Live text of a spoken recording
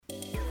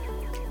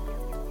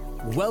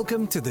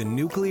Welcome to the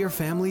Nuclear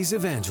Families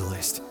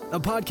Evangelist, a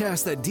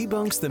podcast that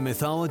debunks the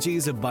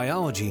mythologies of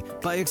biology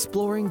by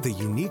exploring the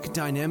unique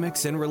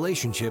dynamics and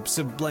relationships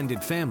of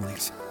blended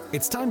families.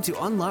 It's time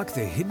to unlock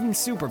the hidden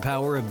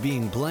superpower of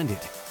being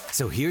blended.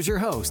 So here's your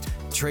host,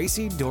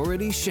 Tracy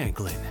Doherty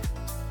Shanklin.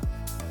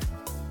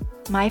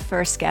 My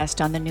first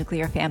guest on the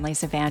Nuclear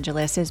Families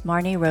Evangelist is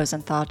Marnie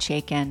Rosenthal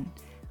Chaikin.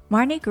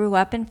 Marnie grew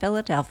up in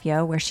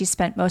Philadelphia, where she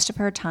spent most of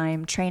her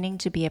time training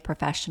to be a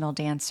professional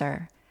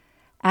dancer.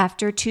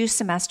 After 2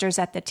 semesters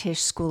at the Tisch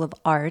School of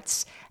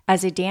Arts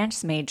as a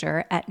dance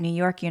major at New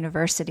York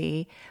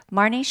University,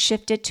 Marnie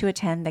shifted to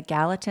attend the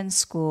Gallatin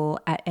School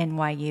at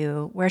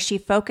NYU, where she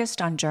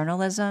focused on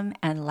journalism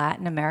and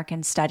Latin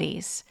American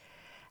studies.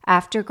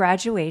 After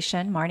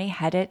graduation, Marnie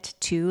headed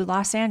to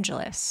Los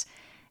Angeles.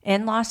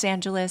 In Los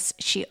Angeles,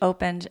 she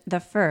opened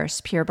the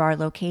first Pure Barre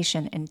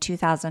location in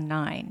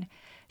 2009.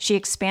 She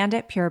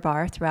expanded Pure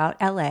Barre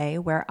throughout LA,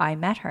 where I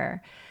met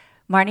her.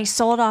 Marnie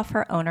sold off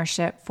her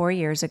ownership 4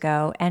 years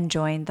ago and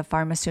joined the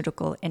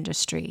pharmaceutical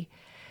industry.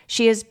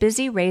 She is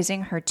busy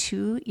raising her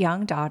 2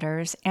 young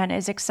daughters and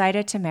is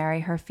excited to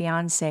marry her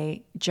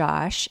fiancé,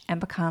 Josh, and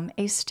become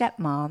a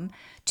stepmom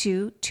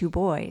to 2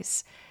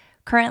 boys.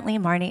 Currently,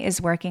 Marnie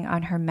is working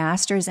on her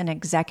master's in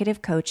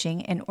executive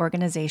coaching and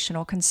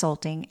organizational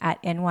consulting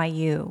at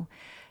NYU.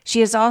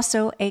 She is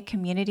also a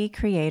community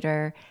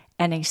creator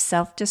and a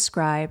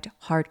self-described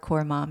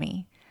hardcore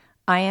mommy.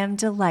 I am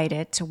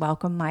delighted to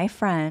welcome my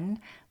friend,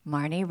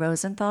 Marnie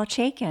Rosenthal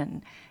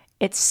Chaikin.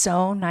 It's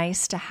so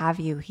nice to have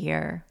you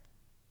here.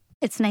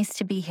 It's nice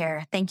to be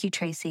here. Thank you,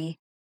 Tracy.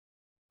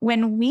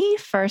 When we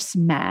first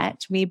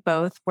met, we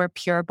both were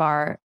Pure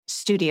Barre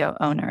studio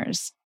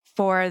owners.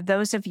 For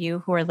those of you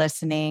who are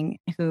listening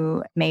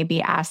who may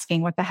be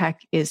asking what the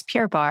heck is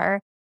Pure Barre,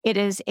 it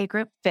is a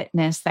group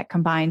fitness that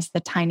combines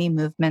the tiny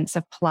movements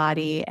of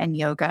Pilates and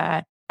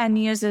yoga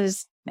and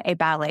uses a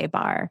ballet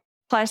bar.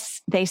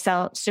 Plus, they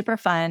sell super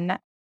fun,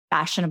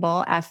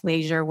 fashionable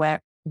athleisure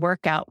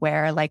workout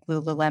wear like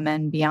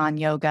Lululemon, Beyond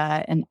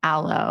Yoga, and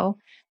Alo.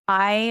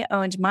 I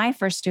owned my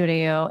first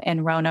studio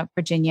in Roanoke,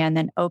 Virginia, and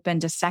then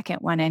opened a second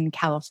one in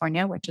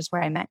California, which is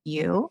where I met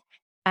you.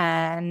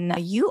 And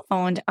you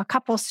owned a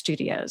couple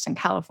studios in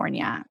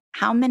California.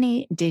 How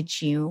many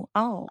did you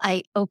own?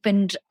 I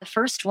opened the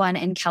first one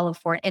in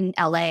California, in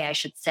LA, I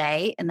should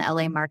say, in the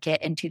LA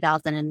market in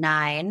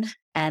 2009.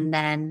 And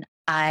then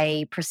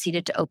I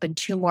proceeded to open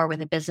 2 more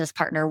with a business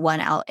partner, one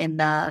out in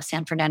the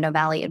San Fernando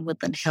Valley in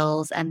Woodland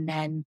Hills. And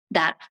then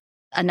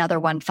another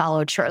one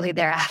followed shortly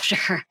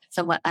thereafter,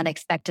 somewhat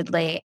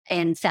unexpectedly,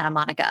 in Santa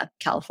Monica,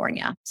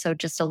 California. So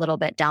just a little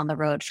bit down the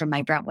road from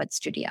my Brentwood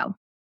studio.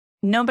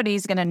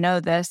 Nobody's going to know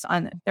this.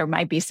 There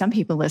might be some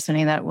people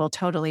listening that will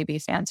totally be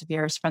fans of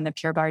yours from the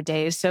Pure Barre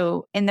days.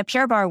 So in the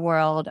Pure Barre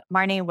world,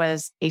 Marnie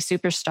was a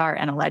superstar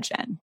and a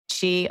legend.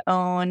 She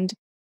owned,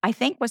 I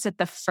think, was it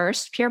the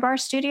first Pure Barre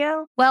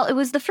studio? Well, it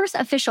was the first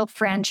official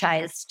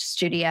franchised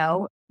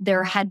studio.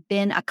 There had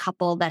been a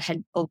couple that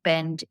had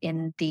opened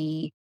in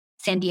the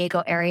San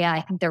Diego area.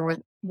 I think there were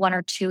 1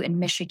 or 2 in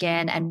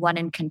Michigan and 1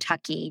 in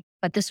Kentucky.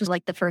 But this was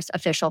like the first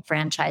official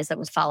franchise that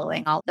was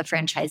following all the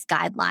franchise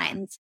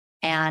guidelines.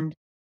 And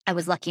I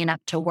was lucky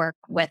enough to work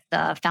with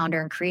the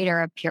founder and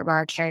creator of Pure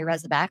Barre, Carrie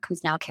Rezabeck,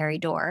 who's now Carrie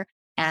Dorr.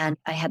 And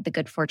I had the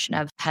good fortune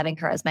of having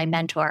her as my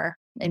mentor.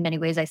 In many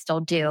ways, I still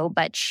do,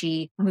 but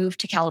she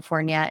moved to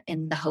California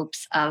in the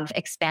hopes of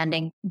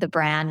expanding the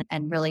brand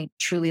and really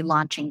truly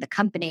launching the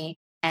company.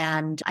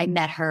 And I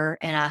met her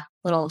in a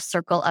little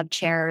circle of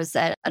chairs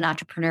at an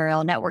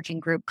entrepreneurial networking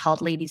group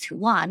called Ladies Who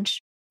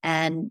Launch.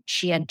 And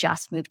she had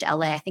just moved to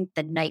LA, I think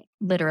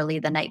literally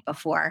the night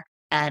before,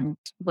 and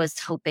was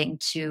hoping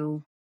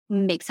to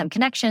make some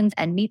connections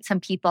and meet some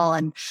people.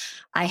 And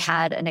I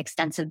had an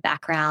extensive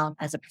background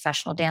as a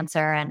professional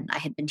dancer, and I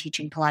had been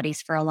teaching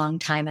Pilates for a long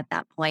time at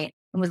that point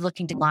and was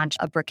looking to launch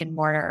a brick and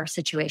mortar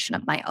situation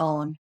of my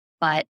own.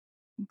 But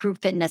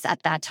group fitness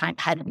at that time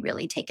hadn't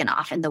really taken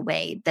off in the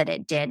way that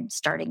it did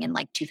starting in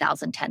like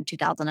 2010,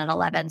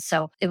 2011.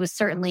 So it was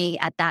certainly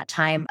at that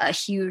time a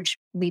huge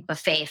leap of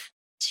faith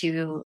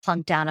to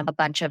plunk down a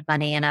bunch of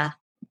money in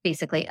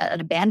basically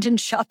an abandoned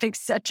shopping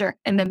center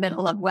in the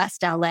middle of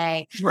West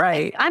LA.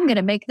 Right. I'm going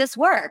to make this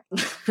work.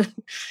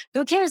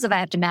 Who cares if I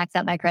have to max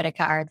out my credit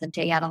cards and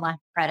take out a line of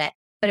credit?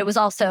 But it was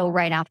also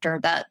right after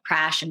the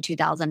crash in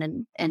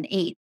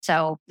 2008.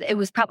 So it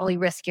was probably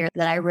riskier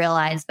than I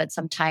realized, but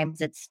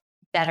sometimes it's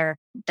better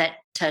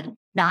to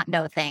not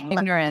know things.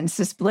 Ignorance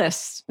is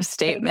bliss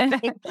statement.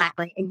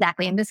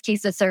 Exactly. In this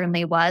case, it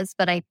certainly was.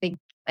 But I think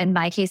in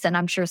my case, and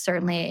I'm sure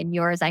certainly in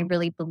yours, I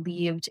really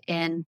believed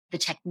in the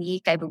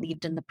technique. I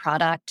believed in the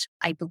product.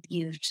 I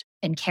believed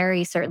in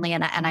Carrie, certainly.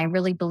 And I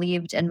really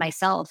believed in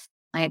myself.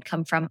 I had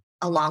come from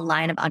a long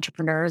line of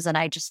entrepreneurs, and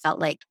I just felt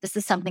like this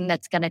is something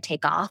that's going to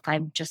take off. I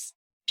just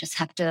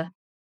have to,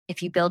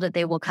 if you build it,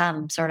 they will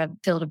come, sort of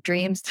Field of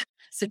Dreams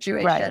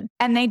situation. Right.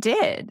 And they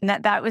did. And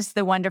that was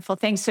the wonderful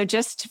thing. So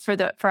just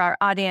for our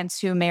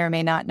audience who may or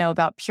may not know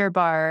about Pure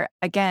Barre,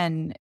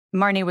 again,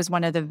 Marnie was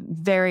one of the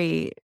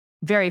very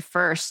very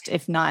first,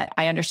 if not,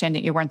 I understand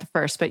that you weren't the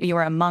first, but you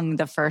were among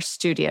the first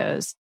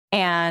studios.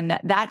 And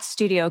that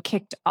studio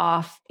kicked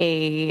off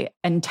an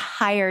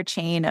entire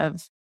chain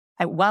of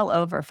well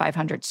over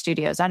 500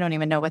 studios. I don't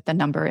even know what the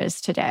number is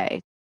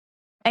today.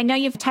 I know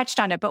you've touched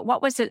on it, but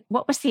what was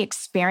the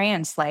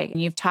experience like?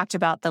 You've talked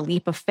about the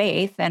leap of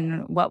faith,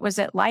 and what was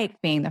it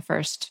like being the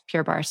first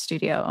Pure Barre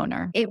studio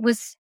owner? It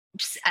was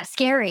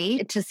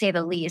scary, to say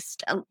the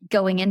least.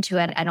 Going into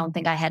it, I don't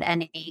think I had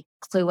any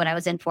clue what I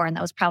was in for, and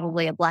that was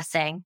probably a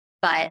blessing.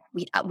 But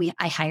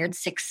I hired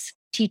 6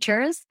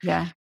 teachers.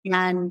 Yeah.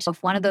 And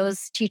if one of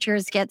those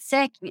teachers gets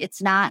sick,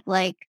 it's not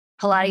like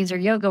Pilates or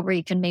yoga where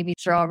you can maybe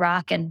throw a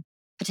rock and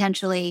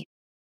potentially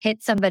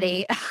hit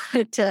somebody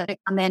to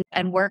come in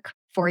and work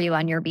for you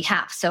on your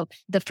behalf. So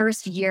the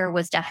first year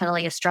was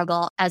definitely a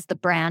struggle as the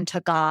brand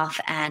took off.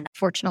 And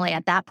fortunately,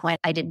 at that point,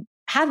 I didn't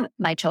have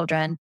my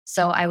children.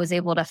 So I was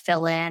able to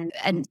fill in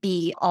and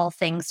be all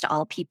things to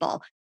all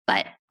people.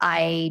 But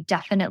I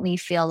definitely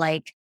feel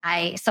like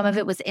some of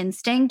it was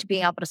instinct,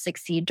 being able to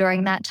succeed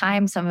during that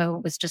time. Some of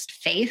it was just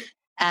faith.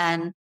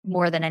 And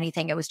more than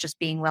anything, it was just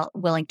being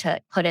willing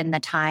to put in the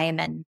time,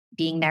 and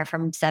being there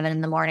from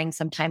 7 a.m,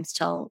 sometimes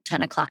till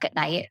 10 o'clock at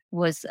night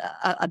was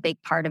a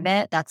big part of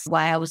it. That's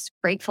why I was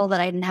grateful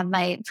that I didn't have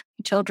my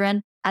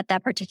children at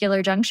that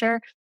particular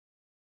juncture.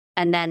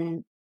 And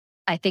then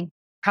I think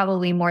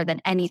probably more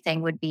than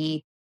anything would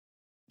be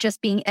just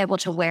being able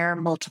to wear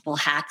multiple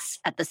hats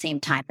at the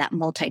same time. That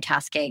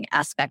multitasking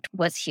aspect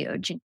was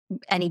huge.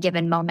 Any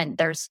given moment,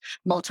 there's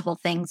multiple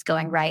things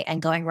going right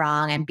and going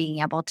wrong, and being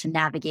able to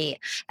navigate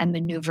and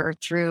maneuver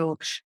through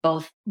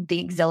both the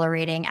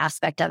exhilarating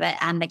aspect of it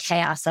and the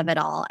chaos of it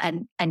all,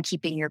 and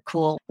keeping your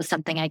cool was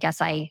something I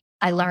guess I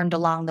learned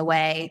along the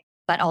way.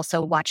 But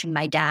also watching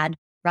my dad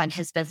run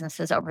his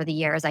businesses over the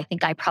years, I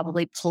think I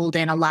probably pulled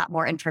in a lot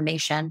more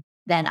information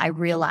than I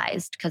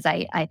realized, because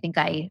I think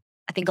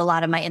a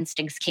lot of my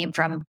instincts came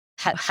from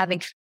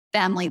having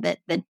family that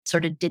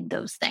sort of did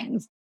those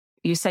things.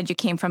 You said you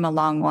came from a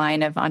long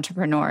line of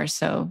entrepreneurs.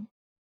 So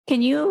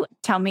can you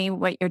tell me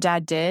what your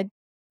dad did?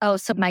 Oh,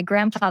 so my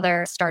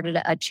grandfather started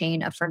a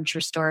chain of furniture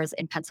stores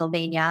in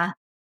Pennsylvania.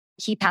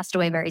 He passed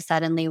away very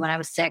suddenly when I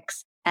was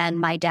 6. And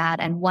my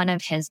dad and one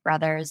of his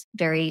brothers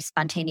very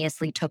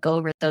spontaneously took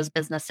over those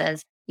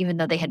businesses, even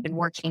though they had been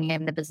working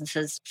in the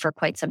businesses for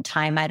quite some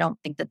time. I don't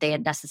think that they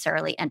had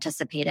necessarily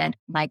anticipated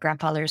my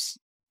grandfather's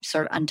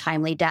sort of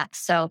untimely death.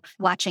 So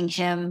watching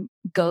him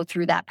go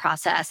through that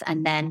process,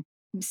 and then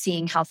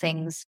seeing how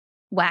things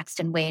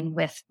waxed and waned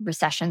with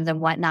recessions and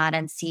whatnot,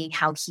 and seeing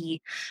how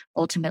he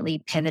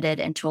ultimately pivoted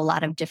into a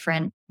lot of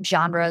different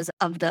genres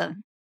of the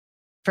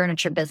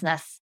furniture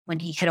business. When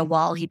he hit a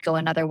wall, he'd go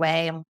another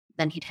way, and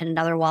then he'd hit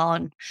another wall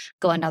and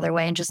go another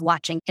way. And just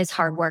watching his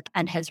hard work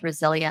and his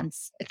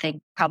resilience, I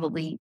think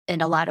probably in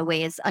a lot of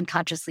ways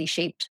unconsciously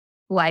shaped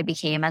who I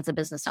became as a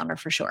business owner,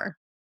 for sure.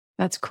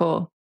 That's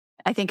cool.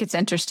 I think it's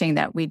interesting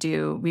that we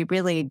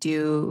really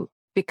do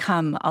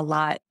become a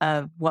lot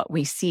of what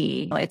we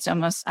see. It's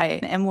almost,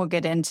 and we'll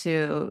get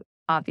into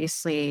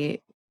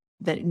obviously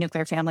the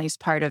nuclear family is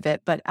part of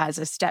it, but as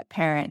a step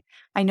parent,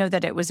 I know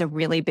that it was a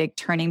really big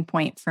turning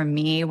point for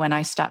me when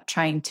I stopped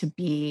trying to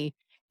be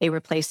a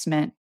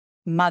replacement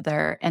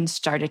mother and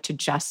started to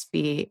just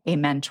be a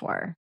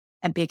mentor.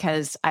 And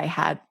because I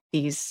had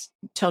these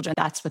children,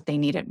 that's what they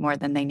needed more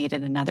than they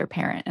needed another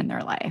parent in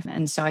their life.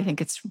 And so I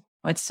think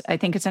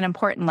it's an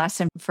important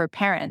lesson for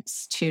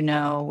parents to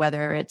know,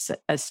 whether it's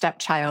a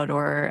stepchild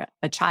or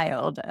a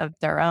child of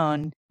their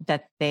own,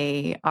 that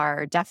they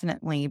are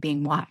definitely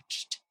being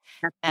watched.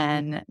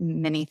 And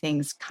many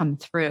things come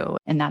through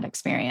in that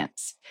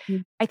experience.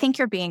 Mm-hmm. I think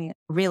you're being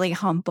really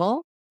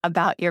humble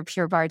about your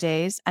Pure Barre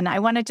days. And I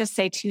want to just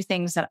say 2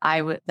 things that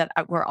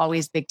were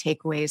always big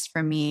takeaways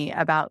for me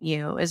about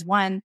you is,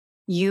 one,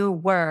 you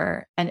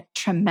were a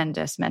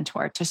tremendous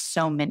mentor to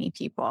so many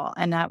people.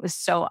 And that was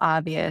so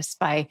obvious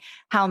by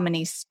how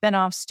many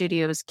spinoff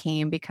studios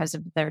came because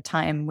of their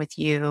time with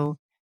you.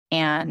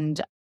 And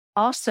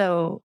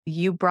also,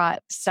 you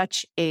brought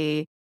such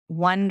a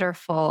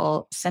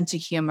wonderful sense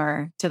of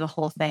humor to the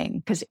whole thing,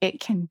 because it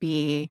can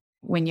be,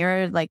 when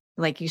you're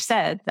like you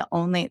said,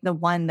 the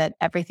one that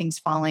everything's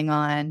falling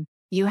on,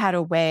 you had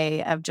a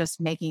way of just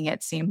making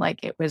it seem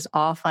like it was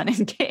all fun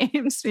and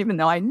games, even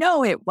though I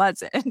know it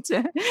wasn't.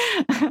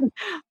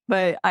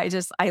 But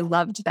I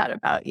loved that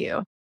about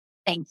you.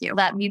 Thank you.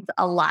 That means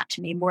a lot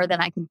to me, more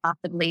than I can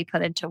possibly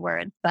put into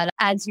words. But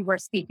as you were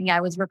speaking, I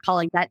was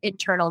recalling that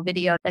internal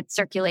video that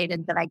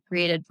circulated that I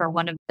created for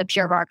one of the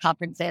Pure Barre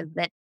conferences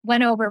that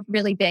went over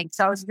really big.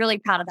 So I was really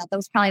proud of that. That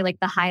was probably like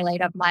the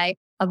highlight of my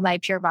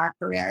Pure Barre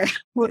career.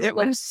 It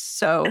was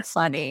so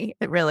funny.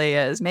 It really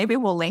is. Maybe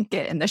we'll link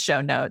it in the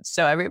show notes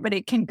so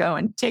everybody can go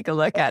and take a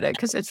look at it,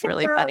 because it's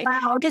really funny.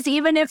 Because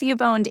even if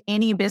you've owned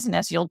any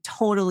business, you'll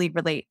totally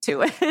relate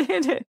to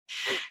it.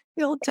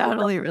 You'll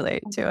totally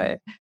relate to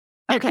it.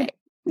 Okay.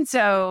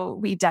 So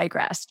we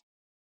digressed.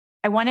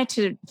 I wanted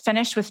to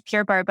finish with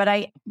Pure Barre,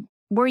 but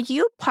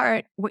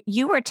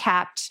you were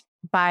tapped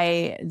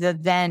by the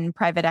then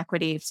private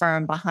equity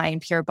firm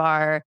behind Pure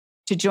Barre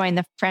to join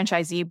the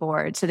franchisee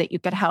board so that you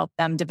could help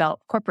them develop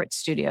corporate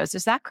studios.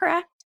 Is that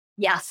correct?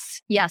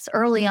 Yes. Yes.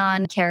 Early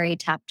on, Carrie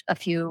tapped a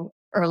few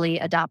early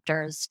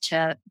adopters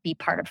to be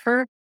part of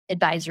her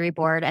advisory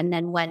board. And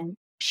then when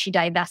she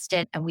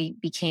divested and we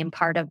became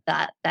part of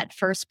that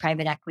first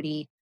private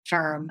equity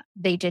firm,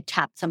 they did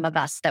tap some of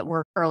us that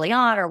were early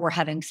on or were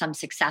having some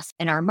success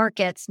in our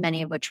markets,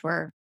 many of which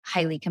were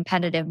highly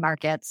competitive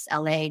markets,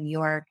 LA, New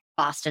York,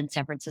 Boston,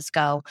 San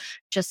Francisco,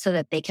 just so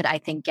that they could, I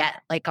think,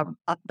 get like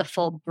the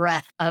full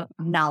breadth of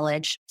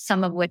knowledge,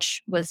 some of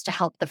which was to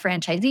help the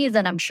franchisees.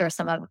 And I'm sure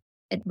some of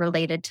it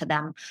related to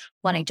them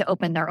wanting to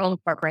open their own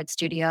corporate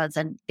studios,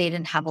 and they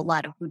didn't have a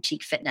lot of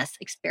boutique fitness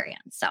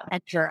experience. So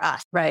enter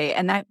us. Right.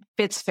 And that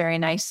fits very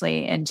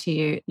nicely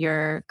into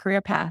your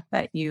career path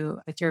that you,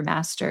 with your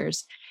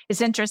master's.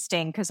 It's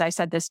interesting because I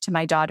said this to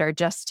my daughter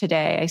just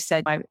today. I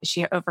said,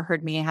 she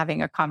overheard me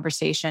having a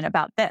conversation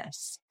about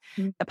this,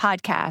 the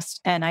podcast.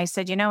 And I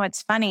said,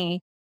 what's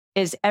funny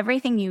is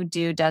everything you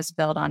do does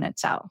build on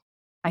itself.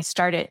 I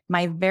started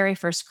my very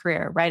first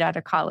career right out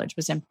of college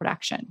was in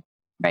production,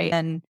 right?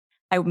 And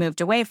I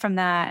moved away from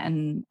that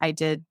and I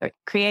did the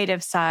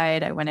creative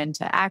side. I went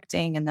into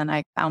acting and then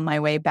I found my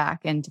way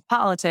back into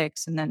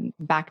politics and then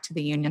back to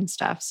the union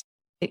stuff.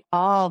 It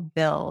all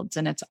builds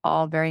and it's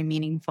all very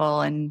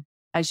meaningful. And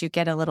as you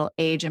get a little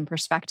age and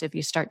perspective,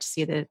 you start to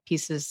see the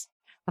pieces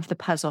of the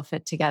puzzle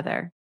fit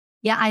together.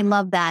 Yeah, I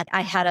love that.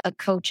 I had a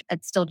coach,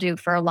 and still do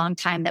for a long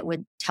time, that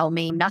would tell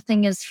me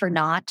nothing is for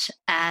naught.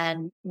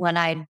 And when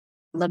I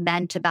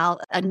lament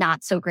about a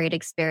not so great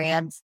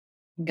experience,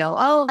 go,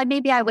 oh,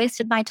 maybe I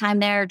wasted my time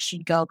there.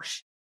 She'd go,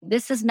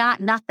 this is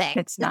not nothing.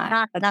 It's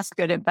not. That's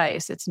good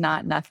advice. It's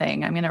not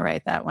nothing. I'm going to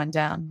write that one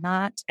down.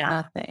 Not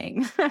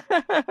nothing.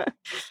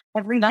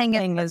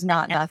 Everything is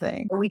not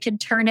nothing. We can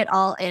turn it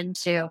all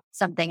into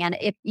something. And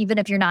even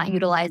if you're not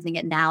utilizing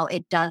it now,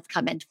 it does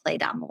come into play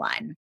down the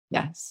line.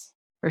 Yes,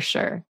 for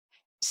sure.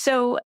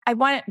 So I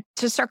want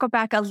to circle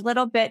back a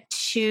little bit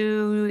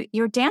to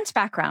your dance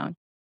background.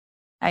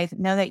 I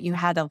know that you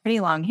had a pretty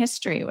long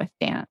history with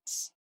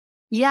dance.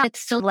 Yeah, it's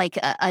still like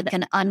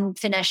an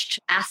unfinished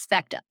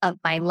aspect of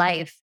my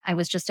life. I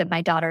was just at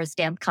my daughter's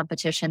dance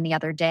competition the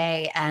other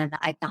day and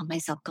I found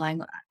myself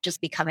just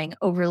becoming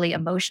overly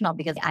emotional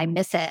because I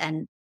miss it.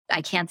 And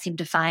I can't seem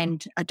to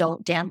find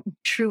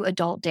true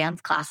adult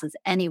dance classes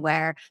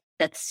anywhere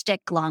that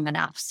stick long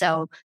enough.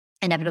 So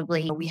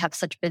inevitably, we have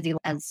such busy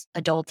as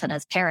adults and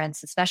as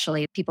parents,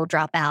 especially, people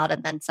drop out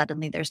and then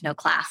suddenly there's no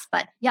class.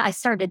 But yeah, I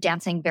started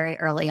dancing very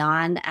early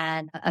on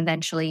and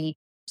eventually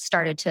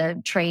started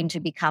to train to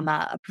become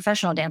a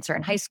professional dancer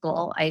in high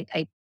school.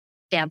 I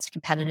danced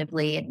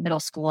competitively in middle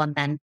school and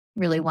then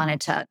really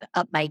wanted to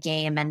up my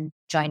game and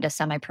joined a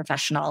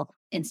semi-professional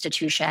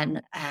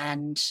institution.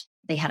 And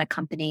they had a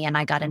company and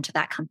I got into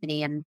that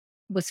company and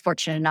was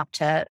fortunate enough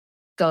to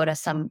go to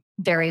some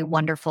very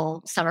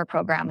wonderful summer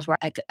programs where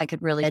I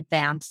could really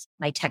advance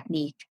my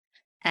technique.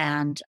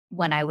 And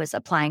when I was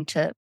applying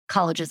to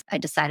colleges, I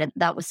decided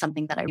that was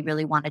something that I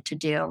really wanted to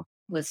do,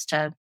 was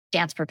to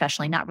dance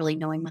professionally, not really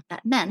knowing what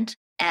that meant.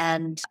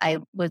 And I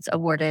was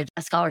awarded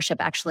a scholarship,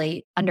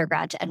 actually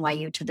undergrad to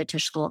NYU, to the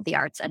Tisch School of the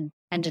Arts, and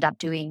ended up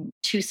doing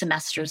 2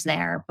 semesters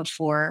there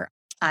before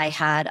I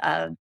had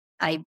a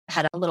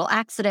little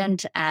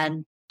accident.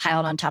 And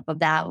piled on top of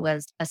that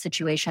was a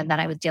situation that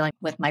I was dealing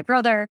with my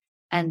brother.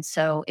 And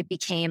so it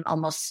became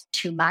almost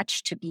too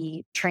much to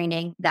be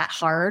training that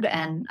hard.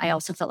 And I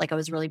also felt like I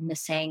was really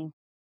missing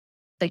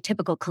the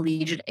typical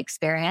collegiate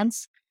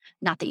experience.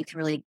 Not that you can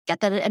really get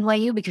that at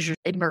NYU because you're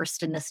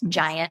immersed in this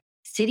giant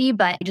city,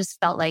 but I just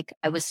felt like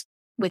I was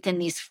within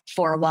these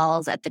 4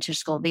 walls at the Tisch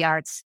School of the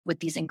Arts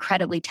with these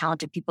incredibly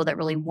talented people that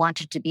really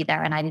wanted to be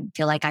there. And I didn't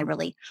feel like I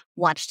really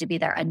wanted to be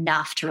there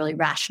enough to really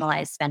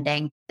rationalize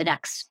spending the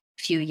next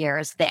few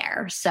years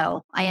there.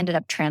 So I ended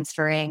up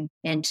transferring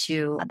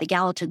into the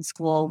Gallatin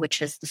School,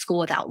 which is the school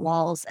without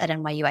walls at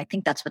NYU. I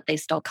think that's what they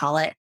still call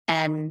it.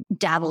 And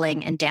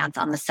dabbling in dance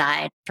on the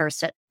side,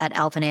 first at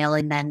Alvin Ailey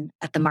and then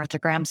at the Martha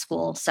Graham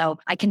School. So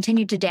I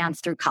continued to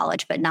dance through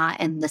college, but not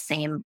in the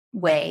same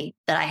way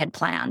that I had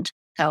planned.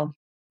 So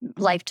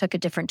life took a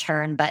different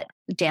turn, but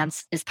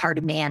dance is part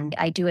of me and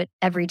I do it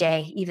every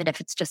day, even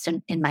if it's just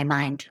in my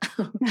mind.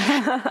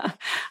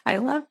 I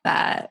love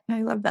that.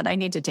 I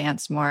need to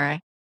dance more.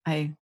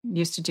 I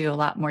used to do a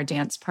lot more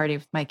dance party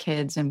with my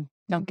kids and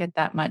don't get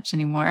that much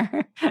anymore.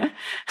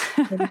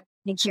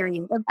 I hear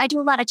you. I do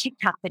a lot of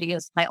TikTok videos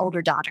with my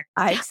older daughter.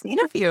 I've seen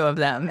a few of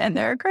them and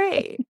they're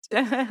great.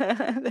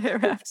 They're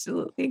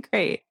absolutely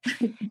great.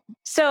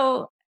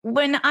 So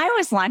when I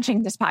was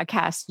launching this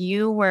podcast,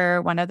 you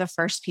were one of the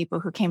first people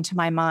who came to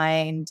my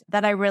mind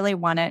that I really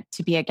wanted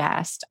to be a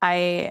guest.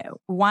 I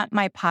want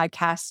my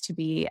podcast to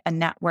be a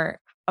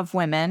network of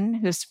women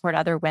who support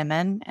other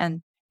women.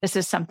 And this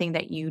is something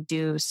that you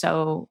do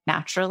so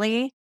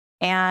naturally.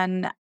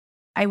 And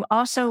I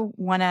also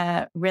want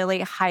to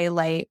really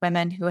highlight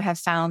women who have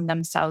found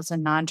themselves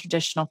in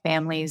non-traditional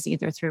families,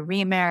 either through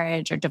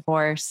remarriage or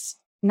divorce.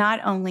 not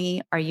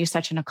only are you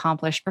such an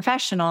accomplished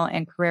professional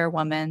and career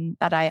woman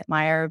that I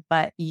admire,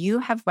 but you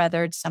have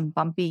weathered some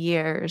bumpy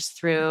years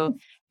through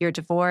your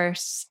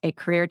divorce, a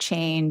career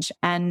change,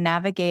 and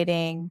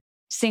navigating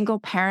single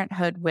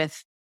parenthood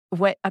with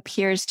what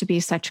appears to be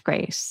such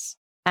grace.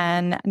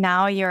 And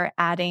now you're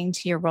adding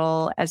to your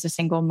role as a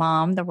single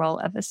mom, the role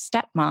of a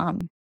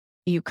stepmom.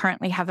 You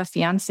currently have a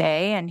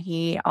fiance, and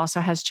he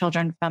also has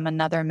children from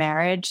another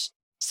marriage.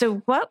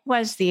 So what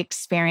was the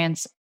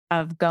experience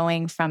of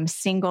going from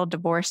single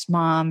divorced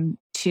mom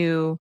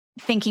to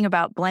thinking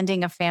about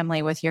blending a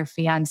family with your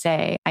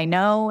fiance? I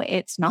know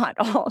it's not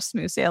all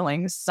smooth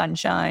sailing,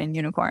 sunshine,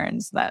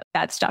 unicorns,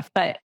 that stuff,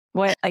 but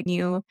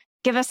you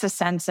give us a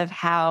sense of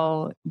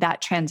how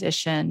that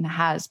transition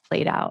has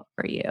played out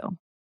for you.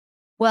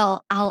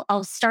 Well,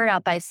 I'll start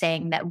out by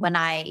saying that when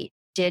I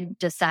did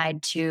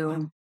decide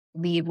to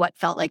leave what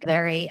felt like a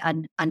very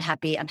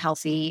unhappy,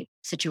 unhealthy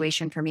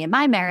situation for me in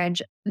my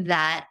marriage,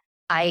 that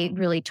I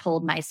really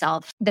told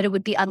myself that it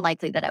would be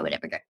unlikely that I would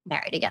ever get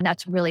married again.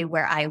 That's really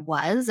where I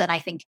was. And I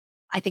think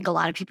a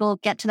lot of people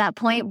get to that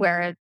point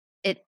where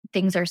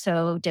things are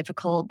so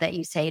difficult that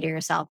you say to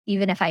yourself,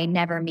 even if I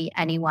never meet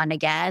anyone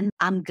again,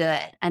 I'm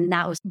good. And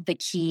that was the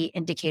key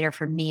indicator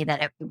for me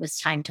that it was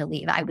time to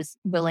leave. I was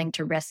willing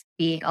to risk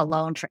being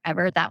alone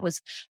forever. That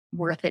was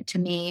worth it to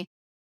me.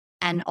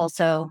 And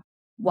also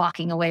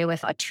walking away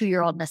with a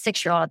 2-year-old and a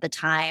 6-year-old at the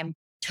time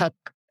took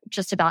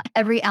just about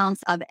every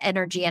ounce of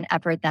energy and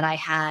effort that I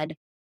had,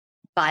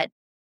 but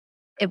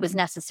it was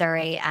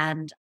necessary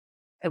and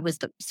it was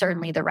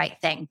certainly the right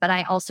thing. But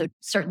I also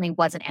certainly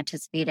wasn't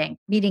anticipating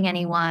meeting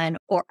anyone,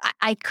 or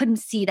I couldn't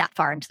see that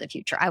far into the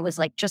future. I was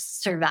like,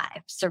 just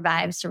survive.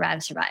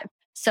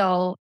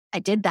 So I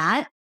did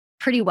that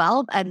pretty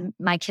well. And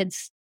my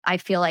kids, I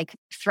feel like,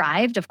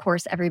 thrived. Of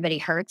course, everybody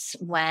hurts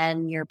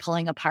when you're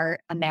pulling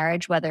apart a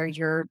marriage, whether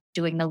you're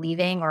doing the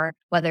leaving or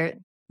whether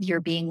you're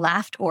being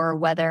left or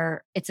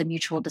whether it's a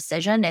mutual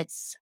decision.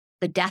 It's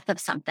the death of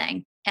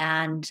something.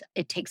 And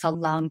it takes a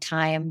long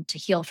time to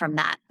heal from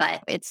that.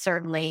 But it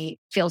certainly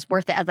feels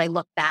worth it as I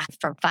look back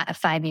from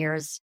 5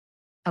 years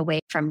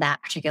away from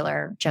that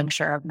particular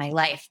juncture of my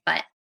life.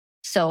 But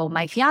so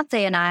my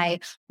fiance and I,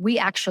 we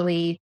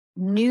actually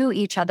knew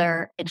each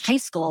other in high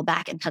school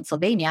back in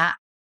Pennsylvania.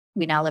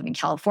 We now live in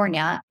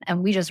California.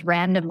 And we just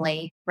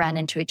randomly ran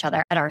into each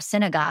other at our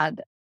synagogue,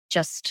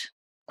 just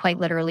quite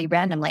literally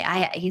randomly.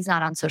 He's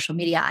not on social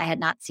media. I had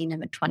not seen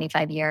him in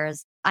 25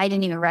 years. I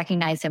didn't even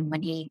recognize him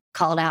when he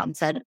called out and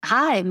said,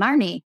 "Hi,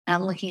 Marnie." And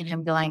I'm looking at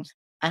him going,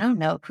 I don't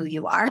know who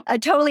you are.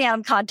 Totally out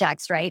of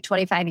context, right?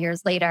 25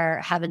 years later,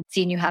 haven't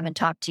seen you, haven't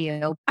talked to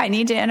you. I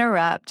need to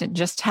interrupt and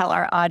just tell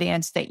our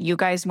audience that you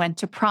guys went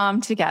to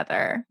prom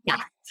together.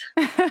 Yeah.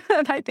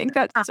 I think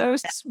that's so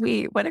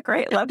sweet. What a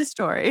great love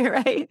story,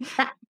 right?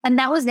 And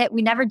that was it.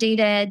 We never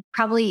dated,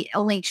 probably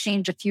only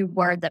exchanged a few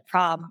words at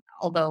prom,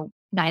 although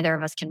neither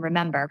of us can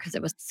remember because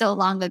it was so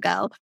long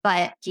ago.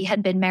 But he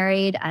had been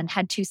married and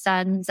had 2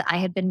 sons. I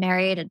had been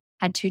married and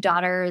had 2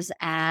 daughters.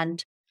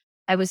 And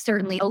I was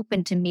certainly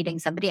open to meeting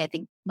somebody. I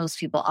think most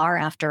people are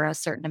after a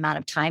certain amount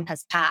of time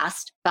has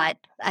passed. But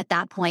at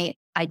that point,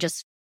 I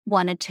just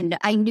wanted to know.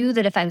 I knew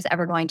that if I was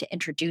ever going to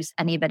introduce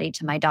anybody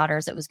to my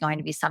daughters, it was going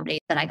to be somebody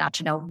that I got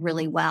to know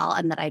really well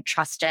and that I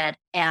trusted.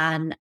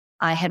 And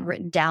I had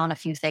written down a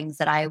few things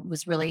that I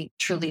was really,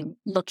 truly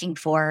looking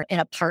for in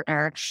a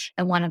partner.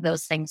 And one of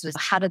those things was,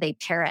 how do they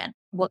parent?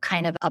 What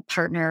kind of a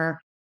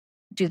partner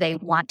do they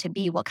want to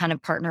be? What kind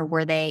of partner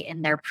were they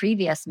in their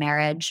previous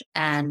marriage?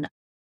 And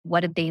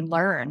what did they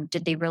learn?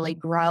 Did they really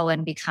grow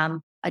and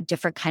become a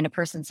different kind of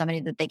person, somebody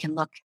that they can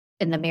look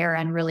in the mirror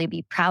and really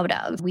be proud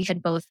of? We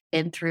had both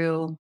been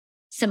through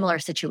similar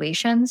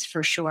situations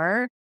for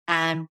sure.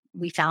 And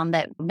we found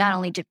that not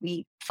only did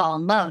we fall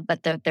in love,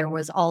 but that there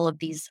was all of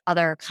these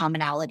other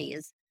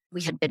commonalities.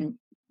 We had been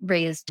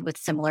raised with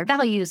similar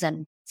values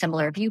and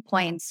similar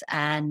viewpoints,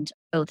 and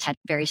both had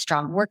very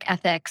strong work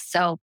ethics.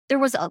 So there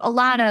was a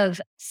lot of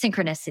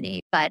synchronicity,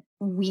 but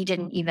we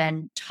didn't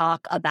even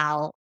talk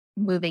about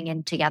moving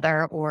in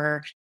together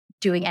or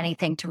doing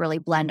anything to really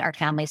blend our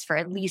families for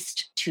at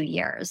least 2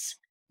 years.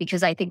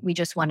 Because I think we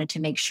just wanted to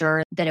make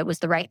sure that it was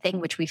the right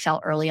thing, which we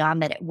felt early on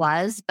that it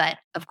was. But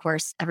of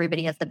course,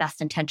 everybody has the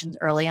best intentions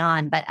early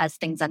on. But as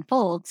things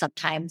unfold,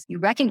 sometimes you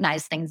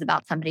recognize things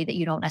about somebody that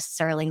you don't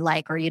necessarily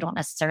like, or you don't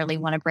necessarily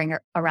want to bring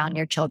around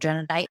your children.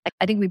 And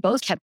I think we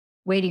both kept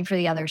waiting for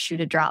the other shoe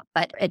to drop,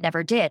 but it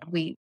never did.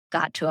 We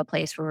got to a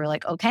place where we're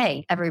like,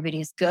 okay,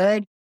 everybody's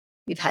good.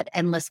 We've had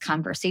endless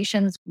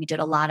conversations. We did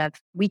a lot of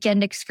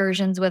weekend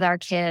excursions with our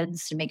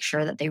kids to make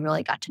sure that they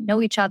really got to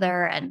know each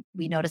other. And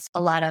we noticed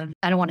a lot of,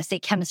 I don't want to say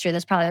chemistry,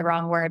 that's probably the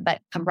wrong word,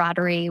 but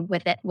camaraderie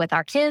with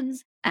our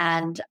kids,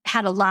 and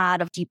had a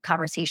lot of deep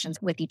conversations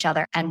with each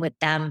other and with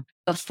them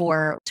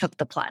before we took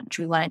the plunge.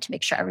 We wanted to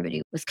make sure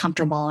everybody was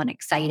comfortable and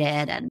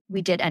excited. And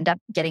we did end up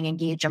getting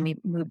engaged, and we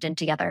moved in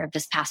together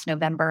this past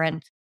November.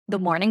 And the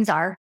mornings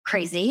are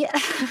crazy.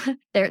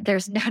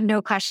 There's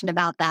no question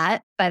about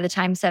that. By the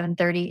time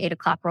 7:30, 8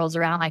 o'clock rolls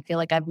around, I feel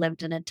like I've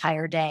lived an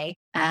entire day,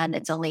 and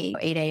it's only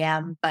 8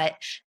 a.m. But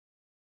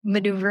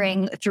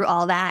maneuvering through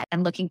all that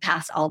and looking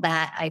past all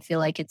that, I feel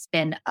like it's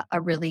been a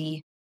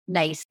really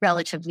nice,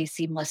 relatively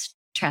seamless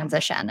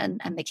transition,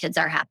 and the kids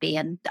are happy.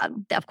 And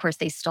of course,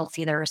 they still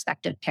see their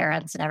respective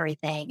parents and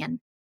everything. And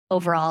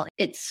overall,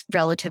 it's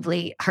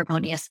relatively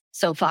harmonious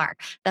so far.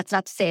 That's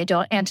not to say I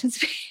don't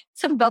anticipate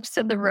some bumps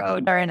in the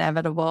road. Are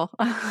inevitable.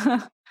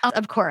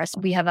 Of course,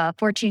 we have a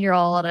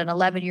 14-year-old, an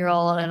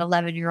 11-year-old, an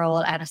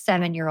 11-year-old, and a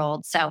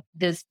 7-year-old. So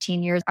those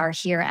teen years are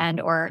here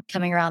and or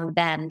coming around the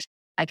bend.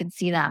 I can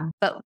see them.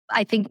 But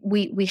I think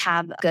we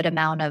have a good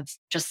amount of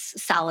just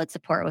solid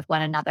support with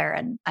one another.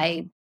 And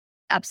I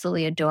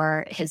absolutely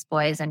adore his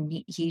boys,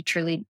 and he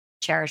truly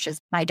cherishes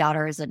my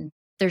daughters. And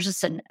there's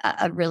just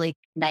a really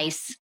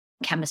nice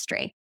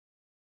chemistry.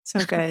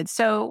 So good.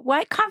 So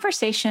what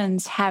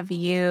conversations have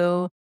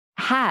you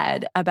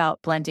had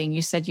about blending?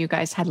 You said you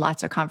guys had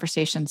lots of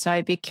conversations. So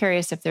I'd be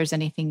curious if there's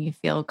anything you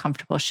feel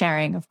comfortable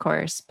sharing, of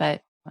course.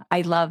 But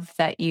I love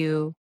that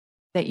you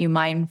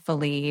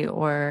mindfully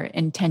or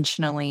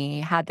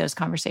intentionally had those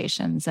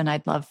conversations. And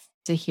I'd love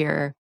to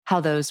hear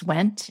how those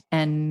went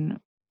and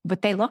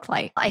what they look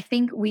like. I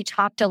think we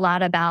talked a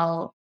lot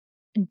about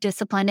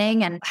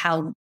disciplining and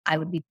how I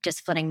would be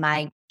disciplining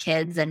my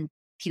kids and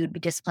he would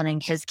be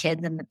disciplining his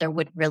kids, and that there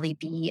would really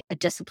be a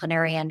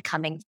disciplinarian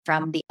coming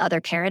from the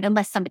other parent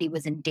unless somebody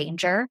was in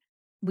danger.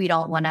 We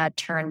don't want to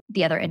turn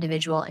the other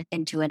individual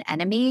into an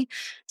enemy.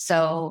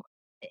 So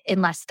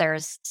unless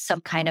there's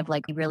some kind of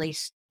like really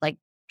like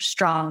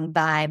strong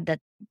vibe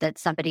that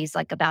somebody's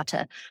like about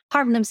to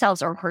harm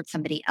themselves or hurt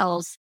somebody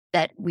else,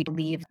 that we'd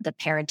leave the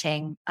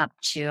parenting up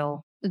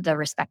to the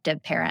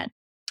respective parent.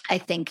 I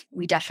think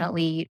we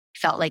definitely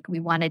felt like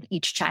we wanted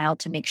each child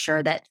to make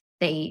sure that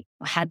they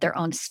had their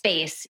own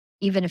space,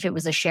 even if it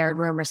was a shared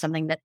room or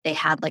something, that they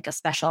had like a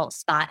special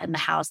spot in the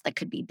house that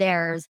could be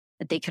theirs,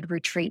 that they could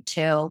retreat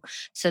to,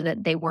 so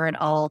that they weren't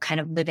all kind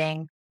of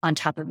living on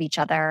top of each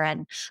other.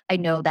 And I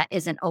know that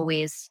isn't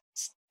always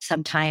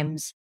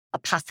sometimes a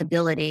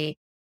possibility,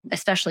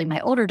 especially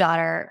my older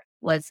daughter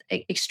was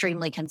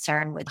extremely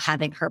concerned with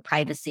having her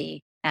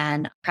privacy.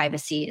 And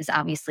privacy is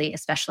obviously,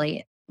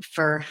 especially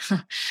for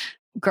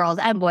girls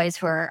and boys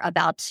who are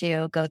about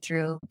to go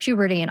through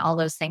puberty and all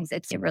those things,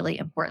 it's a really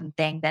important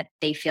thing that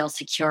they feel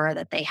secure,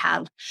 that they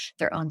have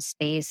their own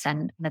space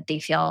and that they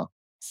feel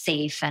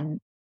safe and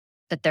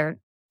that their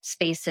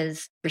space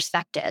is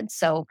respected.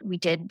 So we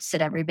did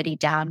sit everybody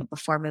down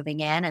before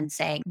moving in and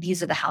saying,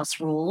 these are the house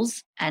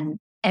rules and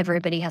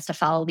everybody has to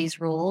follow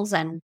these rules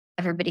and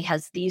everybody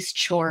has these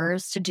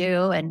chores to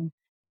do. And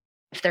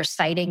if there's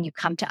fighting, you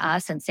come to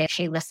us and say,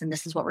 hey, listen,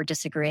 this is what we're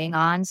disagreeing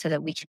on, so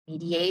that we can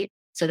mediate,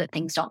 so that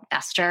things don't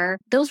fester.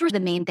 Those were the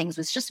main things,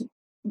 was just,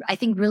 I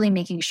think, really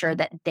making sure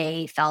that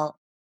they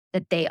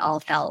all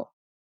felt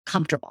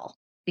comfortable,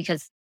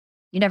 because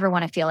you never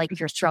want to feel like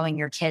you're throwing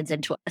your kids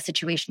into a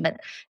situation that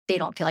they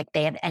don't feel like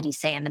they have any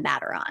say in the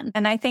matter on.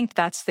 And I think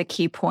that's the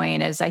key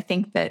point. Is I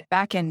think that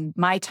back in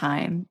my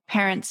time,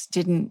 parents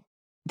didn't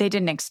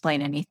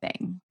explain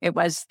anything.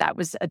 That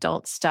was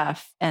adult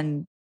stuff.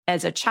 And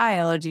as a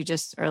child, you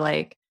just are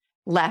like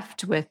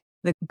left with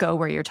the go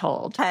where you're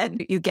told,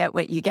 and you get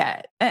what you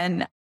get.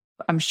 And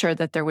I'm sure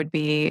that there would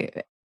be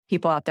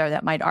people out there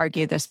that might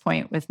argue this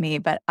point with me,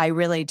 but I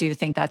really do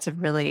think that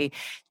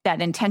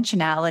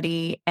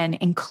intentionality and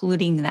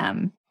including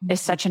them is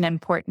such an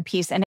important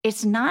piece. And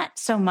it's not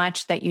so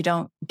much that you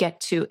don't get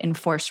to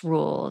enforce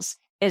rules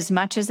as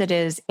much as it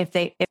is if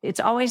it's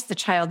always the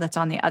child that's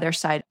on the other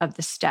side of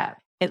the step,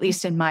 at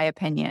least in my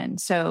opinion.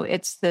 So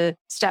it's the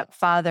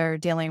stepfather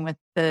dealing with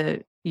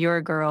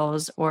your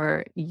girls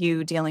or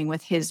you dealing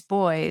with his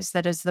boys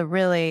that is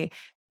the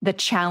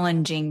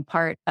challenging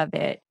part of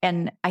it.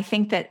 And I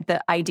think that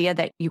the idea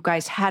that you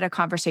guys had a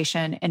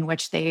conversation in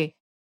which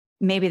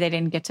maybe they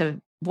didn't get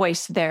to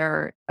voice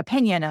their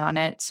opinion on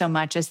it so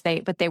much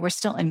but they were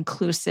still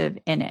inclusive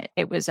in it.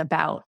 It was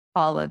about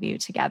all of you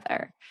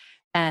together,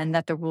 and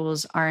that the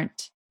rules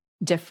aren't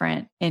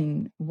different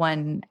in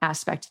one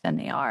aspect than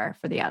they are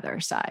for the other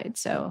side.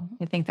 So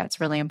I think that's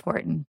really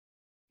important.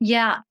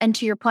 Yeah. And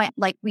to your point,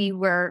 like we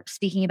were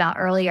speaking about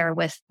earlier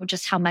with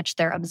just how much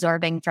they're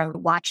absorbing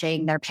from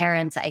watching their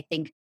parents, I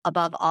think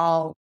above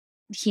all,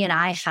 he and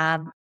I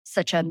have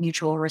such a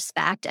mutual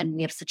respect and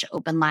we have such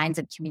open lines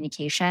of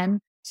communication.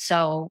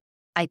 So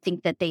I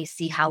think that they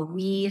see how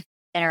we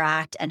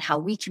interact and how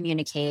we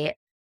communicate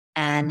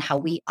and how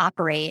we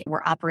operate.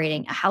 We're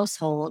operating a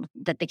household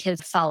that the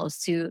kids follow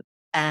suit,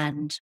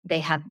 and they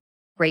have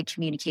great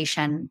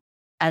communication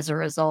as a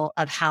result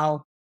of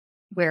how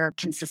we're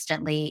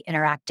consistently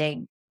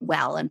interacting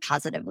well and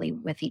positively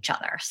with each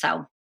other.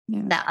 So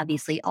that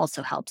obviously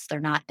also helps. They're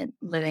not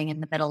living in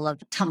the middle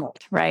of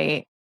tumult.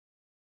 Right.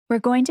 We're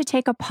going to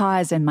take a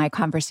pause in my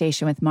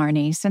conversation with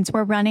Marnie since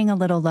we're running a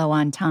little low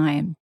on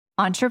time.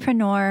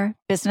 Entrepreneur,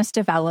 business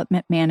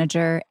development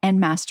manager, and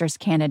master's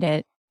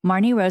candidate,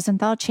 Marnie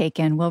Rosenthal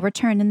Chaikin will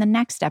return in the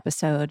next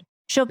episode.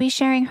 She'll be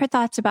sharing her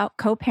thoughts about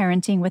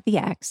co-parenting with the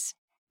ex,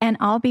 and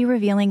I'll be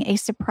revealing a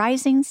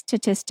surprising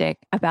statistic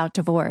about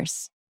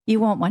divorce. You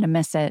won't want to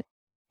miss it.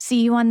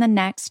 See you on the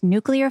next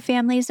Nuclear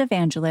Families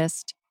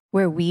Evangelist.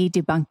 where we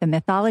debunk the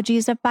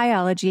mythologies of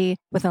biology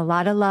with a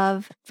lot of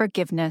love,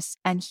 forgiveness,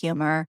 and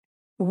humor,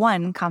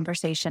 one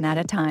conversation at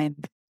a time.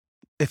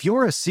 If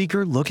you're a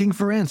seeker looking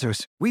for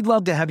answers, we'd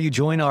love to have you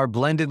join our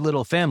blended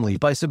little family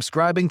by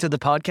subscribing to the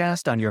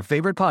podcast on your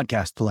favorite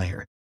podcast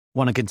player.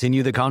 Want to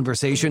continue the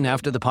conversation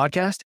after the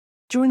podcast?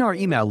 Join our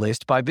email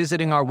list by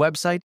visiting our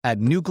website at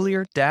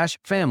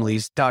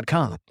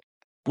nuclear-families.com.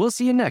 We'll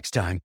see you next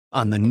time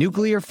on the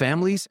Nuclear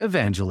Families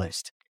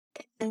Evangelist.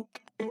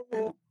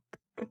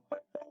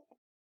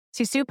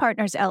 Sisu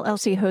Partners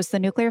LLC hosts the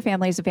Nuclear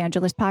Families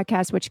Evangelist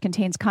podcast, which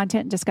contains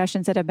content and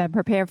discussions that have been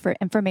prepared for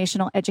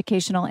informational,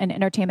 educational, and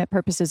entertainment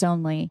purposes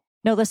only.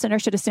 No listener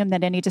should assume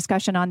that any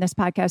discussion on this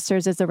podcast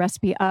serves as a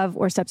recipe of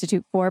or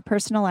substitute for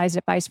personalized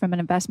advice from an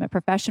investment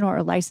professional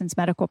or licensed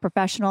medical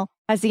professional,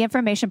 as the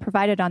information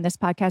provided on this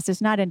podcast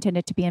is not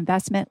intended to be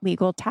investment,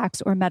 legal,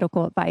 tax, or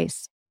medical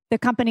advice. The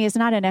company is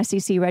not an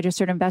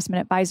SEC-registered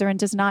investment advisor and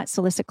does not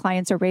solicit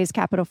clients or raise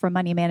capital for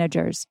money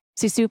managers.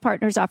 Sisu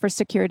Partners offers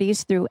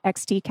securities through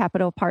XT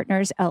Capital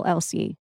Partners, LLC.